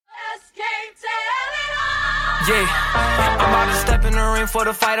Yeah, I'm about to step in the ring for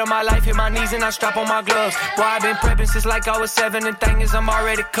the fight of my life. Hit my knees and I strap on my gloves. Boy, I've been prepping since like I was 7. And thing is, I'm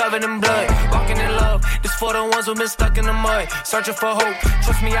already covered in blood. Walking in love, this for the ones who've been stuck in the mud. Searching for hope.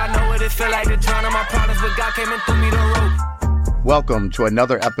 Trust me, I know what it feel like to drown in my problems, but God came and threw me the rope. Welcome to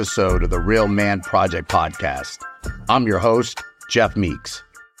another episode of the Real Man Project Podcast. I'm your host, Jeff Meeks.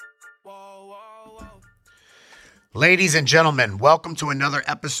 Ladies and gentlemen, welcome to another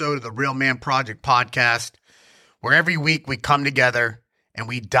episode of the Real Man Project Podcast, where every week we come together and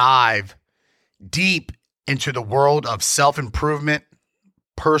we dive deep into the world of self-improvement,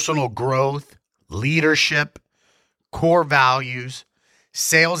 personal growth, leadership, core values,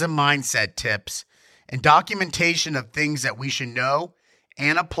 sales and mindset tips, and documentation of things that we should know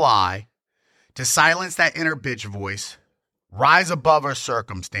and apply to silence that inner bitch voice, rise above our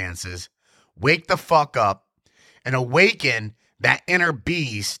circumstances, wake the fuck up, and awaken that inner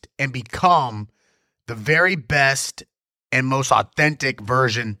beast and become the very best and most authentic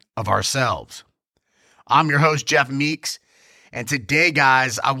version of ourselves. I'm your host, Jeff Meeks, and today,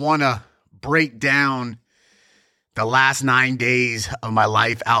 guys, I want to break down the last 9 days of my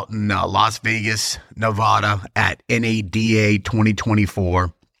life out in Las Vegas, Nevada at NADA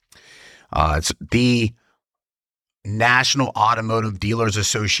 2024. It's the National Automotive Dealers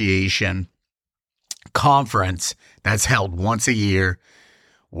Association conference that's held once a year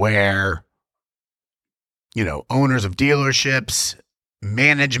where, you know, owners of dealerships,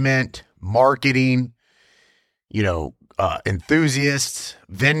 management, marketing, you know, enthusiasts,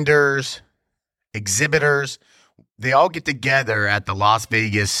 vendors, exhibitors, they all get together at the Las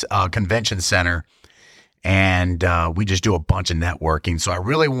Vegas Convention Center, and we just do a bunch of networking. So I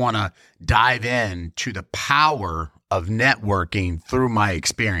really want to dive in to the power of networking through my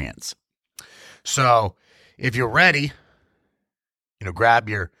experience. So if you're ready, you know, grab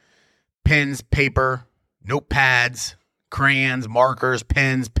your pens, paper, notepads, crayons, markers,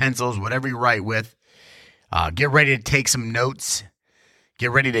 pens, pencils, whatever you write with. Get ready to take some notes.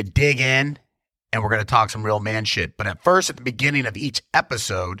 Get ready to dig in, and we're going to talk some real man shit. But at first, at the beginning of each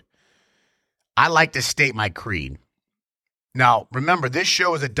episode, I like to state my creed. Now, remember, this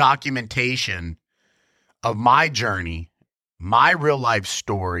show is a documentation of my journey, my real life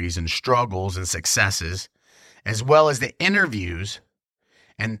stories and struggles and successes, as well as the interviews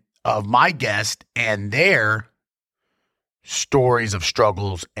and of my guests and their stories of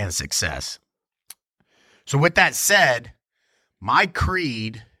struggles and success. So with that said, my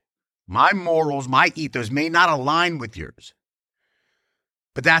creed, my morals, my ethos may not align with yours,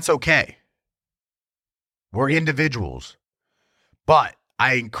 but that's okay. We're individuals. But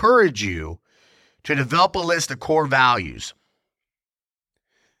I encourage you to develop a list of core values,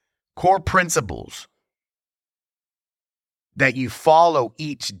 core principles that you follow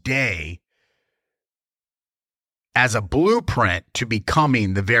each day as a blueprint to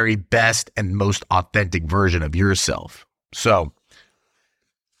becoming the very best and most authentic version of yourself. So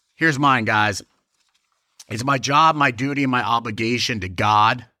here's mine, guys. It's my job, my duty, and my obligation to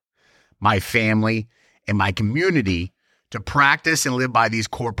God, my family, and my community to practice and live by these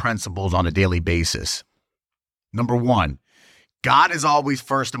core principles on a daily basis. Number one, God is always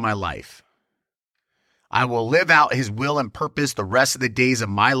first in my life. I will live out his will and purpose the rest of the days of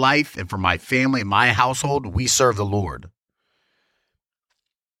my life, and for my family and my household, we serve the Lord.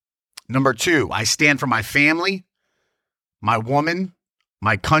 Number two, I stand for my family, my woman,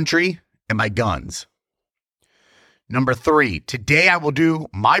 my country, and my guns. Number three, today I will do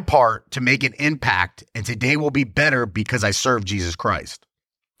my part to make an impact, and today will be better because I serve Jesus Christ.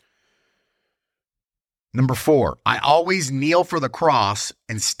 Number four, I always kneel for the cross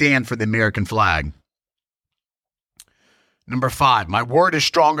and stand for the American flag. Number five, my word is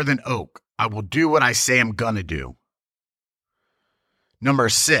stronger than oak. I will do what I say I'm going to do. Number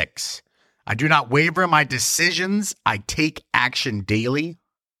six, I do not waver in my decisions. I take action daily.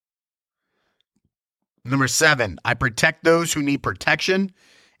 Number seven, I protect those who need protection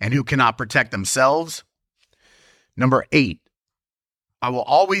and who cannot protect themselves. Number eight, I will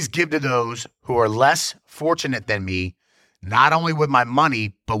always give to those who are less fortunate than me, not only with my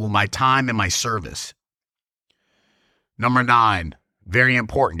money, but with my time and my service. Number nine, very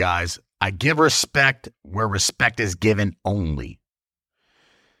important, guys. I give respect where respect is given only.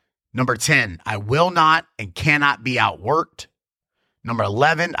 Number 10, I will not and cannot be outworked. Number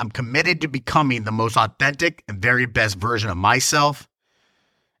 11, I'm committed to becoming the most authentic and very best version of myself.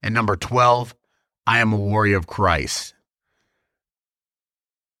 And number 12, I am a warrior of Christ.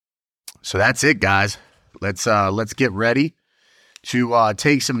 So that's it, guys. Let's get ready to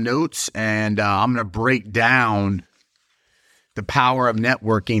take some notes, and I'm going to break down the the power of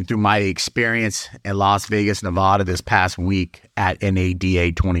networking through my experience in Las Vegas, Nevada this past week at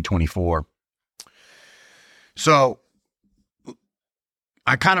NADA 2024. So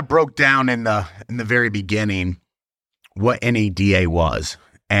I kind of broke down in the very beginning what NADA was.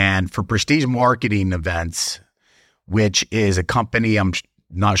 And for prestige marketing events, which is a company I'm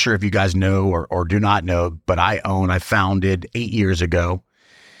not sure if you guys know or do not know, but I founded 8 years ago.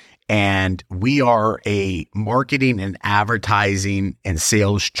 And we are a marketing and advertising and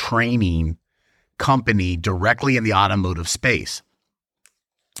sales training company directly in the automotive space.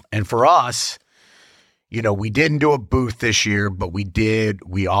 And for us, we didn't do a booth this year, but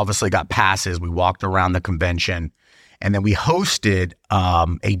we obviously got passes. We walked around the convention, and then we hosted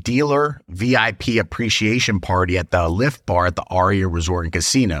a dealer VIP appreciation party at the Lift Bar at the Aria Resort and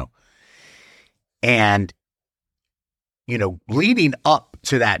Casino. And, leading up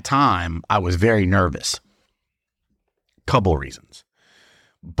to that time, I was very nervous. Couple of reasons.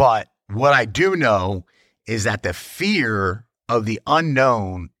 But what I do know is that the fear of the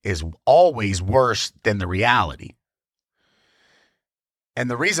unknown is always worse than the reality. And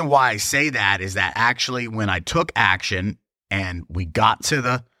the reason why I say that is that actually when I took action and we got to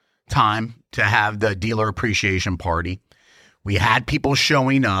the time to have the dealer appreciation party, we had people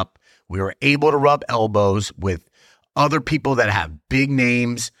showing up. We were able to rub elbows with other people that have big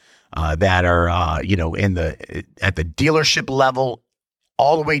names that are, at the dealership level,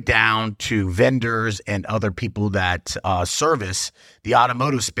 all the way down to vendors and other people that service the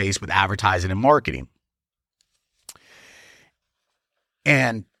automotive space with advertising and marketing.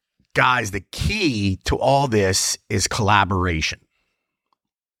 And guys, the key to all this is collaboration.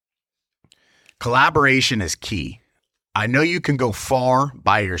 Collaboration is key. I know you can go far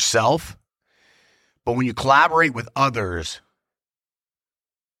by yourself, but when you collaborate with others,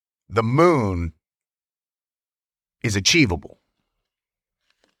 the moon is achievable.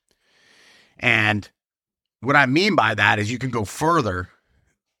 And what I mean by that is you can go further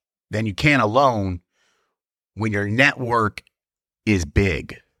than you can alone when your network is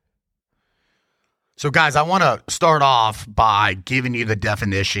big. So guys, I want to start off by giving you the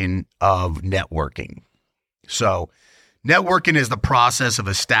definition of networking. So networking is the process of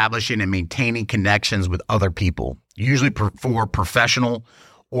establishing and maintaining connections with other people, usually for professional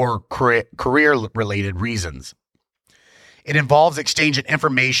or career-related reasons. It involves exchanging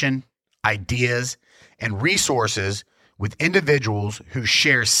information, ideas, and resources with individuals who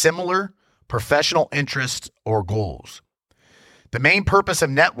share similar professional interests or goals. The main purpose of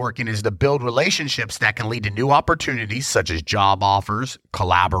networking is to build relationships that can lead to new opportunities such as job offers,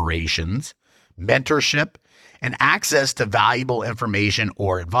 collaborations, mentorship, and access to valuable information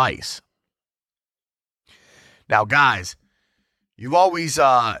or advice. Now, guys, you've always,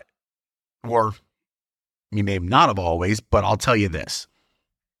 or you may not have always, but I'll tell you this.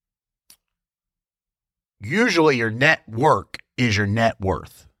 Usually your network is your net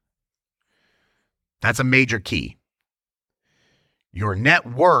worth. That's a major key. Your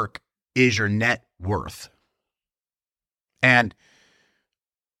network is your net worth. And,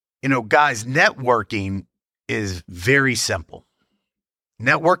 guys, networking is very simple.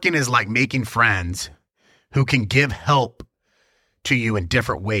 Networking is like making friends who can give help to you in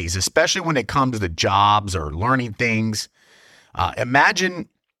different ways, especially when it comes to jobs or learning things. Imagine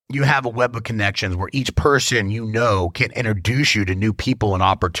you have a web of connections where each person can introduce you to new people and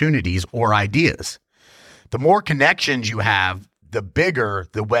opportunities or ideas. The more connections you have, the bigger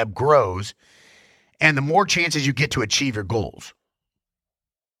the web grows and the more chances you get to achieve your goals.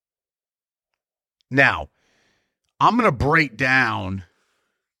 Now, I'm going to break down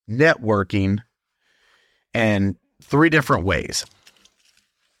networking in 3 different ways.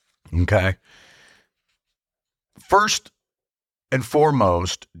 Okay. First and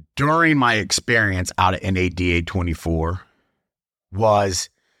foremost, during my experience out at NADA 24 was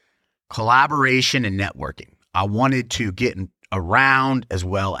collaboration and networking. I wanted to get around as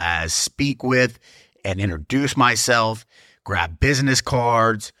well as speak with and introduce myself, grab business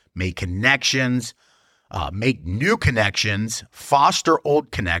cards, make connections, make new connections, foster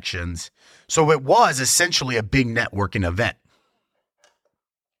old connections. So it was essentially a big networking event.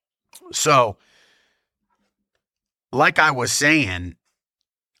 So, like I was saying,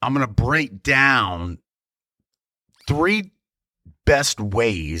 I'm going to break down 3 best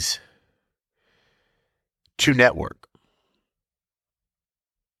ways to network.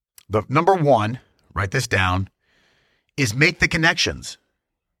 The number 1, write this down, is make the connections.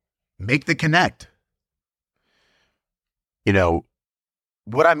 Make the connect.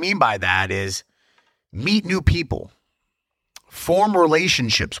 What I mean by that is meet new people, form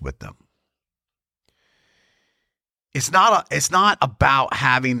relationships with them. It's not about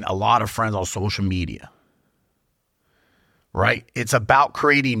having a lot of friends on social media, right? It's about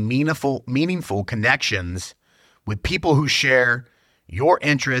creating meaningful connections with people who share your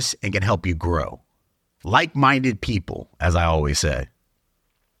interests and can help you grow. Like-minded people, as I always say.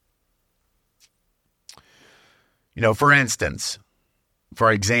 For instance,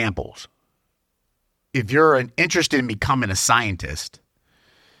 for examples, if you're interested in becoming a scientist,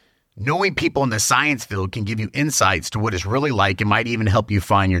 knowing people in the science field can give you insights to what it's really like and might even help you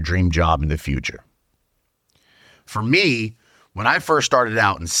find your dream job in the future. For me, when I first started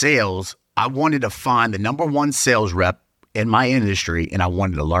out in sales, I wanted to find the number one sales rep in my industry, and I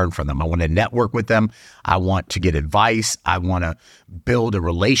wanted to learn from them. I want to network with them. I want to get advice. I want to build a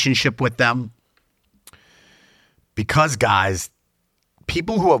relationship with them. Because, guys,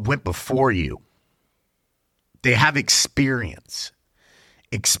 people who have went before you, they have experience.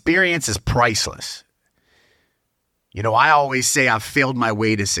 Experience is priceless. I always say I've failed my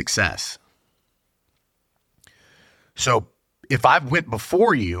way to success. So if I went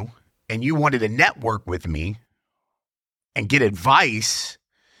before you and you wanted to network with me and get advice,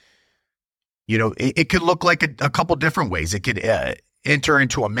 it could look like a couple different ways. It could enter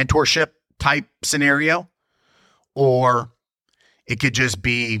into a mentorship type scenario, or it could just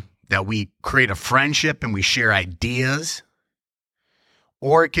be that we create a friendship and we share ideas.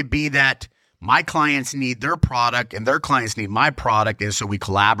 Or it could be that my clients need their product and their clients need my product, and so we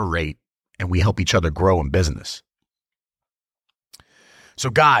collaborate and we help each other grow in business. So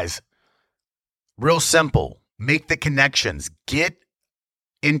guys, real simple, make the connections, get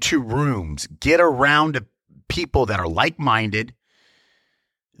into rooms, get around people that are like-minded,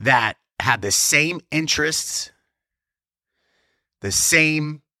 that have the same interests, the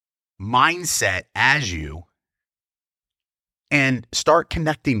same mindset as you, and start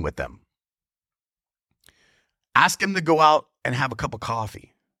connecting with them. Ask them to go out and have a cup of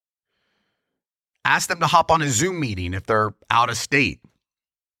coffee. Ask them to hop on a Zoom meeting if they're out of state.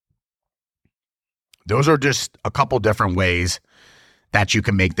 Those are just a couple different ways that you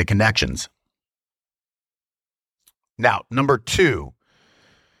can make the connections. Now, number 2,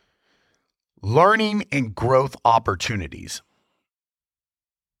 learning and growth opportunities.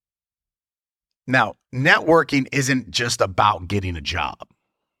 Now, networking isn't just about getting a job.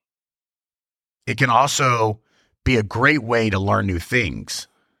 It can also be a great way to learn new things.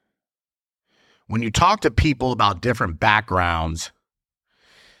 When you talk to people about different backgrounds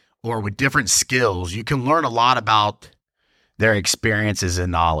or with different skills, you can learn a lot about their experiences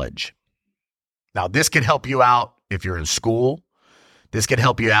and knowledge. Now, this could help you out if you're in school. This could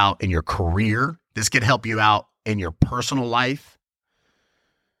help you out in your career. This could help you out in your personal life.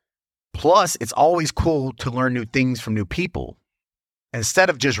 Plus, it's always cool to learn new things from new people. Instead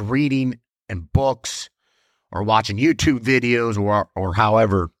of just reading in books or watching YouTube videos or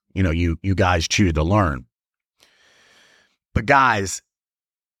however, you guys choose to learn. But guys,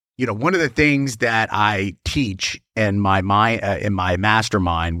 one of the things that I teach in my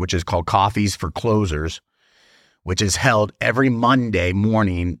mastermind, which is called Coffees for Closers, which is held every Monday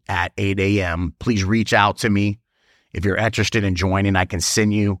morning at 8 a.m. Please reach out to me if you're interested in joining. I can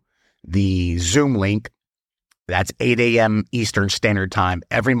send you the Zoom link. That's 8 a.m. Eastern Standard Time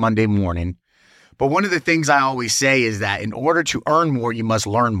every Monday morning. But one of the things I always say is that in order to earn more, you must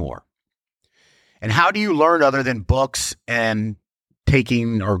learn more. And how do you learn other than books and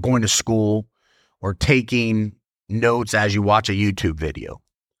taking or going to school or taking notes as you watch a YouTube video?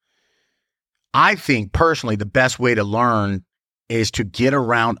 I think personally the best way to learn is to get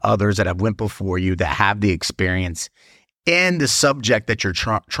around others that have went before you, that have the experience in the subject that you're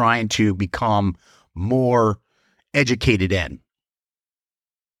trying to become more educated in.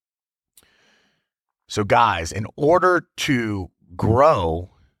 So guys, in order to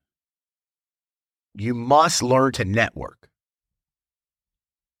grow, you must learn to network.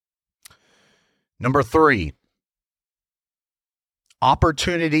 Number 3,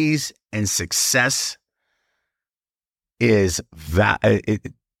 opportunities and success is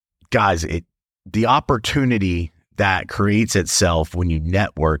the opportunity that creates itself when you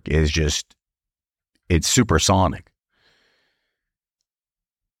network is it's supersonic.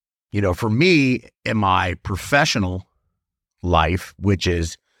 For me, in my professional life, which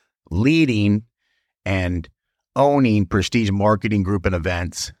is leading and owning Prestige Marketing Group and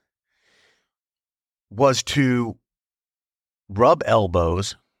events, was to rub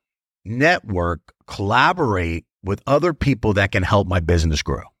elbows, network, collaborate with other people that can help my business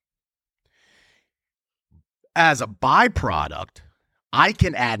grow. As a byproduct, I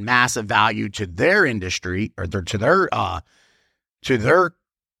can add massive value to their industry or to their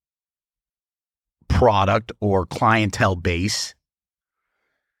product or clientele base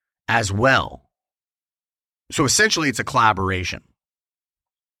as well. So essentially, it's a collaboration.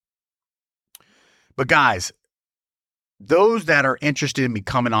 But guys, those that are interested in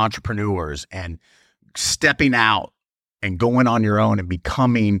becoming entrepreneurs and stepping out and going on your own and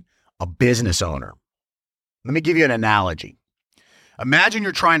becoming a business owner, let me give you an analogy. Imagine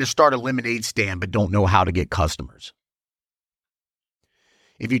you're trying to start a lemonade stand but don't know how to get customers.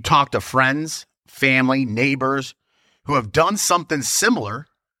 If you talk to friends, family, neighbors who have done something similar,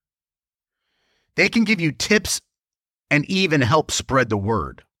 they can give you tips and even help spread the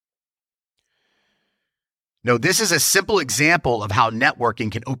word. Now, this is a simple example of how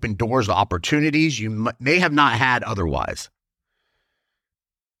networking can open doors to opportunities you may have not had otherwise.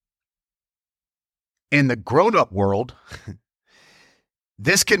 In the grown-up world,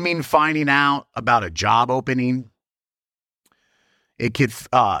 this could mean finding out about a job opening. It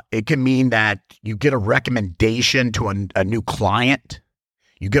can mean that you get a recommendation to a new client.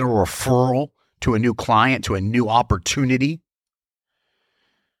 You get a referral to a new client, to a new opportunity.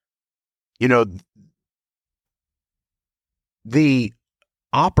 You know, the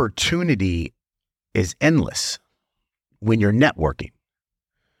opportunity is endless when you're networking.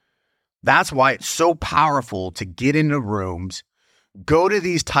 That's why it's so powerful to get into rooms, go to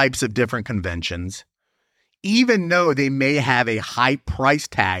these types of different conventions, even though they may have a high price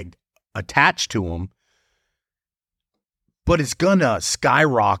tag attached to them, but it's going to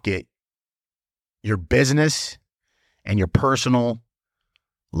skyrocket your business and your personal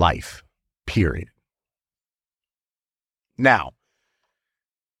life, period. Now,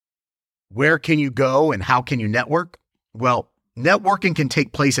 where can you go and how can you network? Well, networking can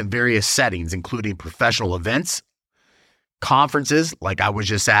take place in various settings, including professional events, conferences like I was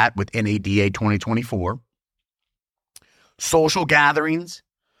just at with NADA 2024, social gatherings,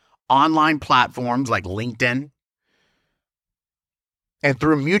 online platforms like LinkedIn, and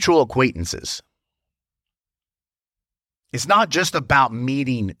through mutual acquaintances. It's not just about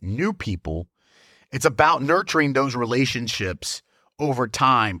meeting new people. It's about nurturing those relationships over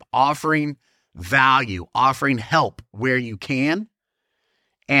time, offering value, offering help where you can,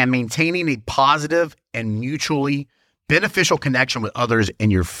 and maintaining a positive and mutually beneficial connection with others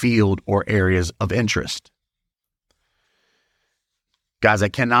in your field or areas of interest. Guys, I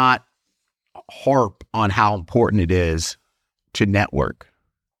cannot harp on how important it is to network.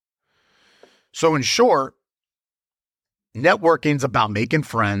 So in short, networking is about making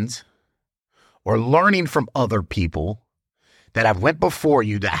friends or learning from other people that have went before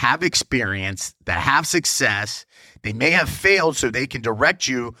you, that have experience, that have success. They may have failed, so they can direct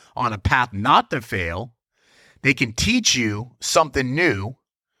you on a path not to fail. They can teach you something new.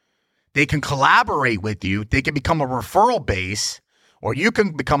 They can collaborate with you. They can become a referral base, or you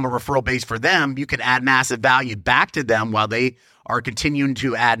can become a referral base for them. You can add massive value back to them while they are continuing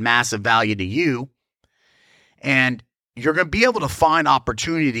to add massive value to you. And you're going to be able to find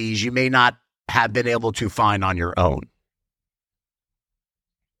opportunities you may not have been able to find on your own.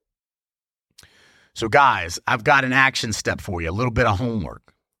 So guys, I've got an action step for you, a little bit of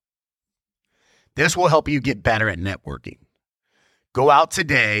homework. This will help you get better at networking. Go out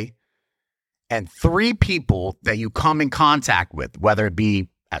today and 3 people that you come in contact with, whether it be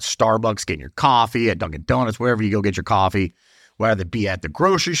at Starbucks getting your coffee, at Dunkin' Donuts, wherever you go get your coffee, whether it be at the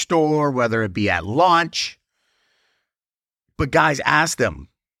grocery store, whether it be at lunch. But guys, ask them,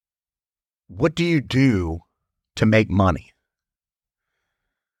 what do you do to make money?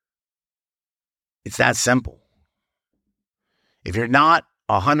 It's that simple. If you're not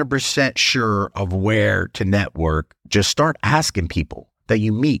 100% sure of where to network, just start asking people that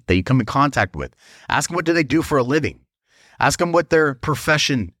you meet, that you come in contact with. Ask them what do they do for a living. Ask them what their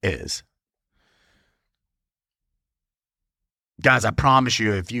profession is. Guys, I promise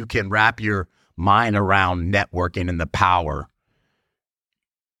you, if you can wrap your mind around networking and the power,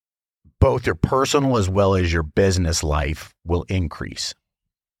 both your personal as well as your business life will increase.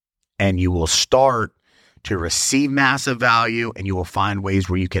 And you will start to receive massive value, and you will find ways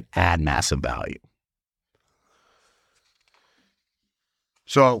where you can add massive value.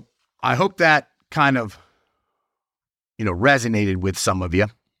 So I hope that kind of, resonated with some of you.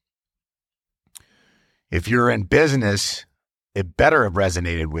 If you're in business, it better have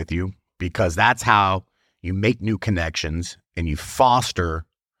resonated with you, because that's how you make new connections and you foster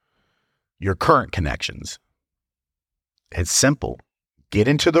your current connections. It's simple. Get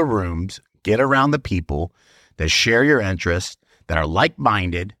into the rooms, get around the people that share your interests, that are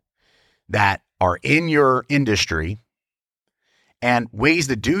like-minded, that are in your industry. And ways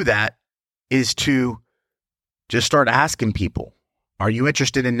to do that is to just start asking people, are you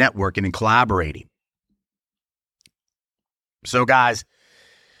interested in networking and collaborating? So guys,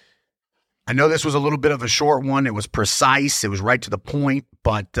 I know this was a little bit of a short one. It was precise. It was right to the point,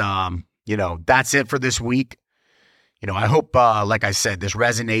 but that's it for this week. I hope, like I said, this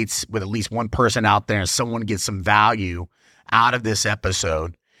resonates with at least one person out there and someone gets some value out of this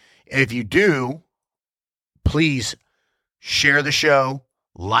episode. If you do, please share the show,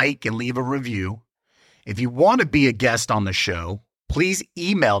 like, and leave a review. If you want to be a guest on the show, please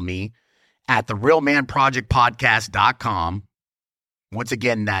email me at therealmanprojectpodcast.com. Once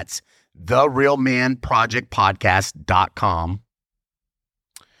again, that's therealmanprojectpodcast.com.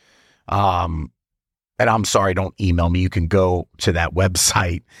 And I'm sorry, don't email me. You can go to that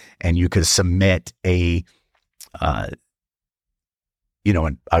website and you can submit I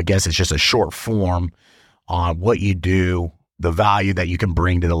guess it's just a short form on what you do, the value that you can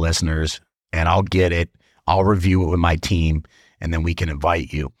bring to the listeners, and I'll get it. I'll review it with my team, and then we can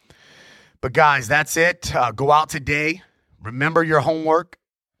invite you. But guys, that's it. Go out today. Remember your homework.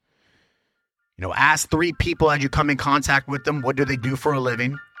 Ask 3 people as you come in contact with them. What do they do for a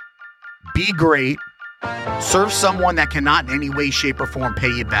living? Be great. Serve someone that cannot in any way, shape, or form pay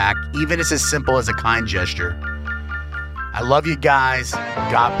you back, even if it's as simple as a kind gesture. I love you guys.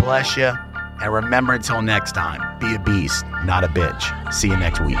 God bless you. And remember, until next time, be a beast, not a bitch. See you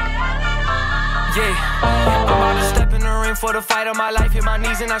next week. Yeah, I'm about to step in the ring for the fight of my life. Hit my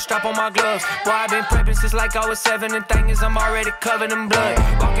knees and I strap on my gloves. Boy, I've been prepping since like I was 7. And thing is, I'm already covered in blood.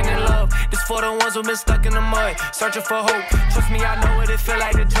 Walking in love, this for the ones who've been stuck in the mud. Searching for hope. Trust me, I know what it feel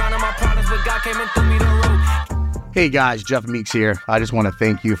like to drown in my problems, but God came and threw me the rope. Hey guys, Jeff Meeks here. I just want to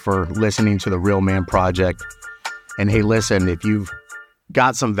thank you for listening to The Real Man Project. And hey, listen, if you've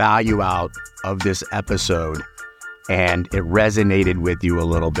got some value out of this episode and it resonated with you a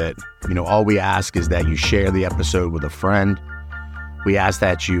little bit, all we ask is that you share the episode with a friend. We ask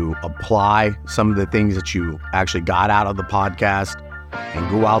that you apply some of the things that you actually got out of the podcast and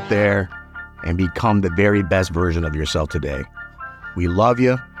go out there and become the very best version of yourself today. We love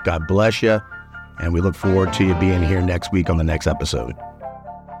you. God bless you. And we look forward to you being here next week on the next episode.